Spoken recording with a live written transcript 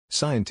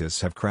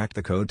Scientists have cracked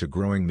the code to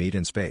growing meat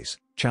in space,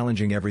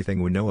 challenging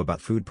everything we know about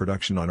food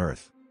production on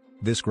Earth.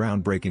 This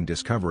groundbreaking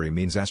discovery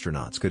means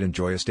astronauts could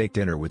enjoy a steak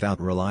dinner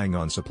without relying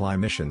on supply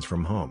missions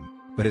from home.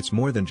 But it's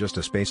more than just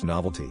a space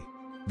novelty.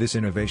 This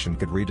innovation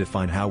could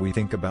redefine how we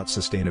think about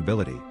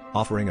sustainability,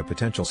 offering a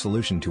potential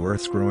solution to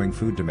Earth's growing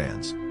food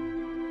demands.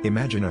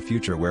 Imagine a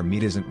future where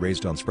meat isn't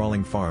raised on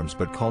sprawling farms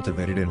but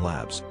cultivated in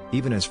labs,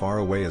 even as far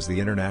away as the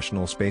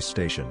International Space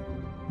Station.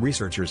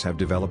 Researchers have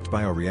developed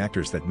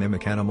bioreactors that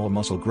mimic animal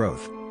muscle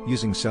growth,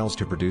 using cells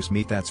to produce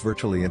meat that's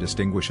virtually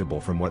indistinguishable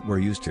from what we're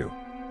used to.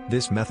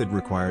 This method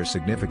requires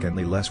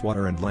significantly less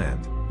water and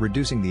land,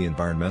 reducing the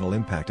environmental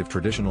impact of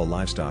traditional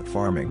livestock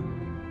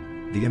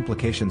farming. The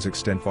implications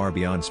extend far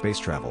beyond space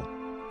travel.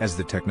 As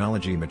the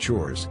technology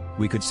matures,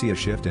 we could see a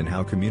shift in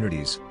how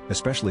communities,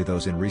 especially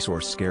those in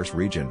resource-scarce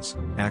regions,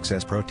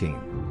 access protein.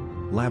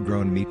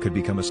 Lab-grown meat could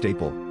become a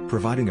staple,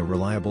 providing a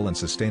reliable and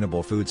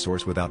sustainable food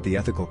source without the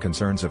ethical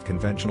concerns of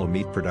conventional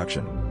meat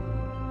production.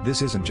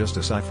 This isn't just a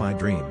sci-fi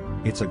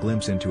dream, it's a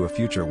glimpse into a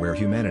future where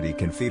humanity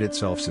can feed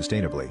itself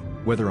sustainably,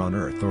 whether on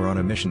Earth or on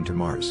a mission to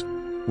Mars.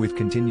 With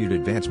continued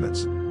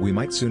advancements, we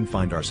might soon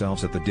find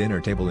ourselves at the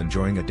dinner table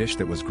enjoying a dish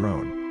that was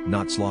grown,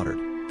 not slaughtered,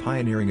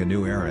 pioneering a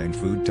new era in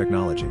food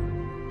technology.